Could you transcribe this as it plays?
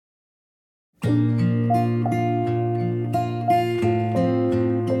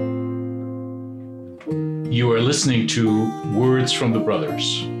You are listening to Words from the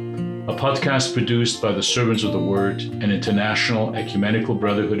Brothers, a podcast produced by the Servants of the Word, an international ecumenical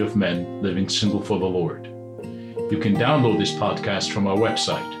brotherhood of men living single for the Lord. You can download this podcast from our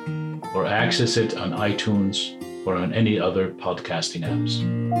website or access it on iTunes or on any other podcasting apps.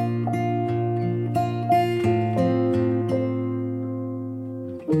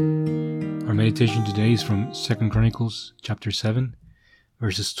 Our meditation today is from 2 Chronicles chapter 7,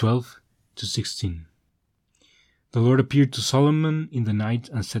 verses 12 to 16. The Lord appeared to Solomon in the night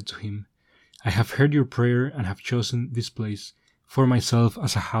and said to him, I have heard your prayer and have chosen this place for myself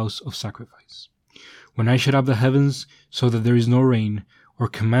as a house of sacrifice. When I shut up the heavens so that there is no rain, or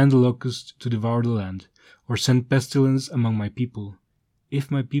command the locust to devour the land, or send pestilence among my people, if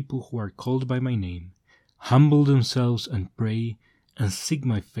my people who are called by my name humble themselves and pray and seek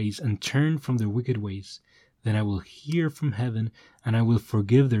my face and turn from their wicked ways, then I will hear from heaven and I will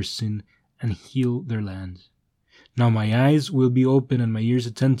forgive their sin and heal their land. Now my eyes will be open and my ears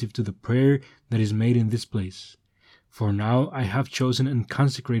attentive to the prayer that is made in this place. For now I have chosen and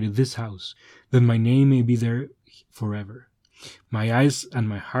consecrated this house, that my name may be there forever. My eyes and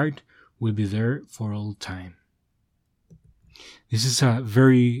my heart will be there for all time. This is a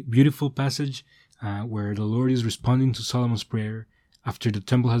very beautiful passage where the Lord is responding to Solomon's prayer after the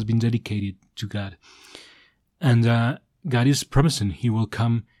temple has been dedicated to God. And God is promising He will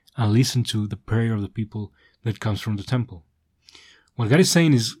come and listen to the prayer of the people that comes from the temple. What God is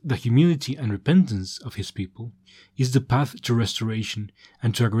saying is the humility and repentance of His people is the path to restoration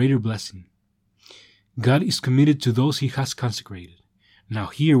and to a greater blessing. God is committed to those He has consecrated. Now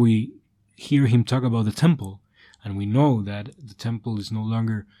here we hear Him talk about the temple, and we know that the temple is no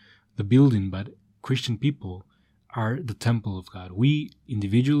longer the building, but Christian people are the temple of God. We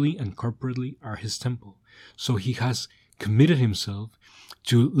individually and corporately are His temple. So He has committed Himself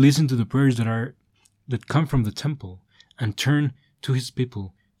to listen to the prayers that come from the temple and turn to His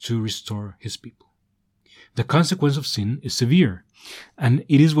people to restore His people. The consequence of sin is severe, and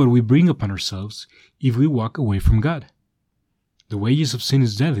it is what we bring upon ourselves if we walk away from God. The wages of sin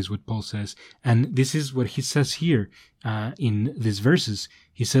is death, is what Paul says, and this is what he says here in these verses.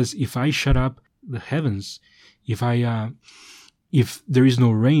 He says, if I shut up the heavens, if there is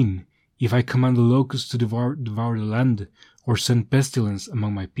no rain, if I command the locusts to devour the land, or send pestilence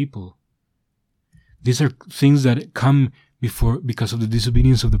among my people. These are things that come because of the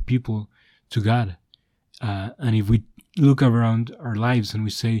disobedience of the people to God. And if we look around our lives and we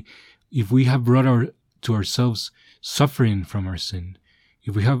say, if we have brought to ourselves suffering from our sin,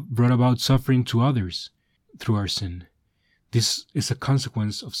 if we have brought about suffering to others through our sin, this is a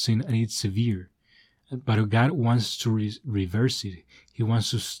consequence of sin and it's severe. But God wants to reverse it. He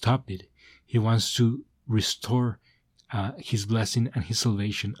wants to stop it. He wants to restore His blessing and His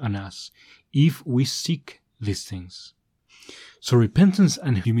salvation on us if we seek these things. So repentance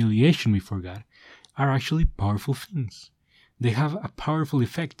and humiliation before God are actually powerful things. They have a powerful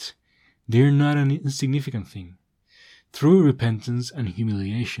effect. They're not an insignificant thing. Through repentance and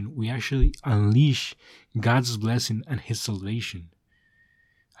humiliation, we actually unleash God's blessing and His salvation.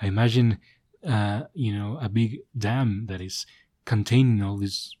 I imagine, a big dam that is containing all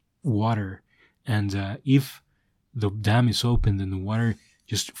this water, and if the dam is opened and the water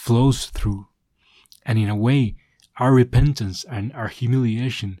just flows through, and in a way, our repentance and our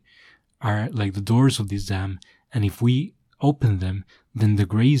humiliation are like the doors of this dam, and if we open them, then the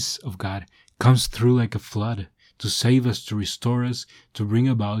grace of God comes through like a flood to save us, to restore us, to bring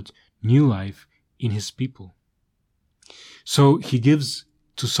about new life in His people. So He gives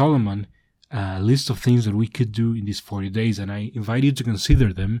to Solomon a list of things that we could do in these 40 days, and I invite you to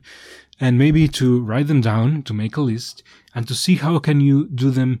consider them and maybe to write them down, to make a list, and to see how can you do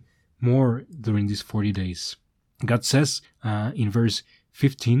them more during these 40 days. God says in verse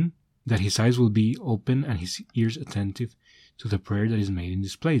 15 that His eyes will be open and His ears attentive to the prayer that is made in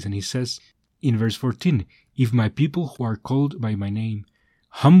this place. And He says in verse 14, if my people who are called by my name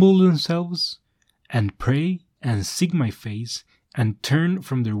humble themselves and pray and seek my face and turn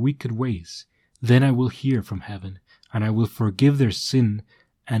from their wicked ways, then I will hear from heaven, and I will forgive their sin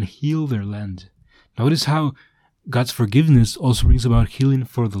and heal their land. Notice how God's forgiveness also brings about healing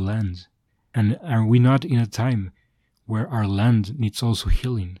for the land. And are we not in a time where our land needs also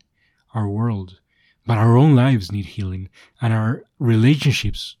healing, our world? But our own lives need healing, and our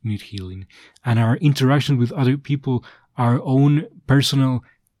relationships need healing, and our interaction with other people, our own personal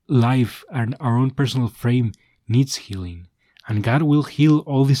life and our own personal frame needs healing. And God will heal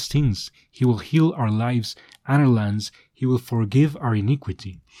all these things. He will heal our lives and our lands. He He will forgive our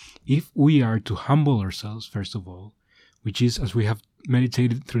iniquity. If we are to humble ourselves, first of all, which is, as we have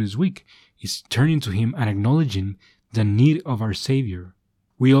meditated through this week, is turning to Him and acknowledging the need of our Savior.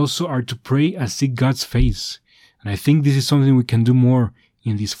 We also are to pray and seek God's face. And I think this is something we can do more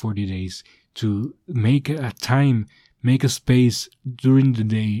in these 40 days, to make a time, make a space during the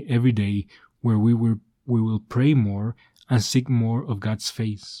day, every day, where we will pray more and seek more of God's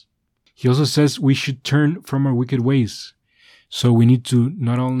face. He also says we should turn from our wicked ways. So we need to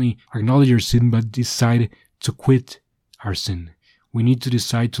not only acknowledge our sin, but decide to quit our sin. We need to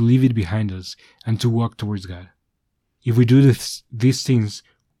decide to leave it behind us and to walk towards God. If we do these things,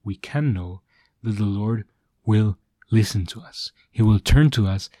 we can know that the Lord will listen to us. He will turn to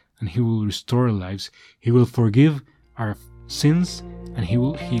us and He will restore our lives. He will forgive our sins and He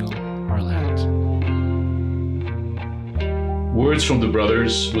will heal our land. Words from the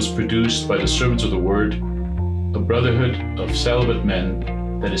Brothers was produced by the Servants of the Word, a brotherhood of celibate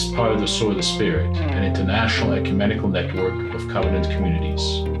men that is part of the Sword of the Spirit, an international ecumenical network of covenant communities.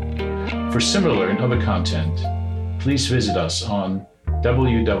 For similar and other content, please visit us on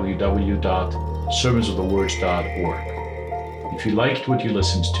www.servantsofthewords.org. If you liked what you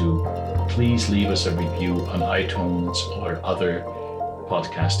listened to, please leave us a review on iTunes or other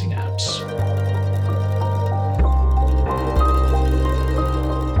podcasting apps.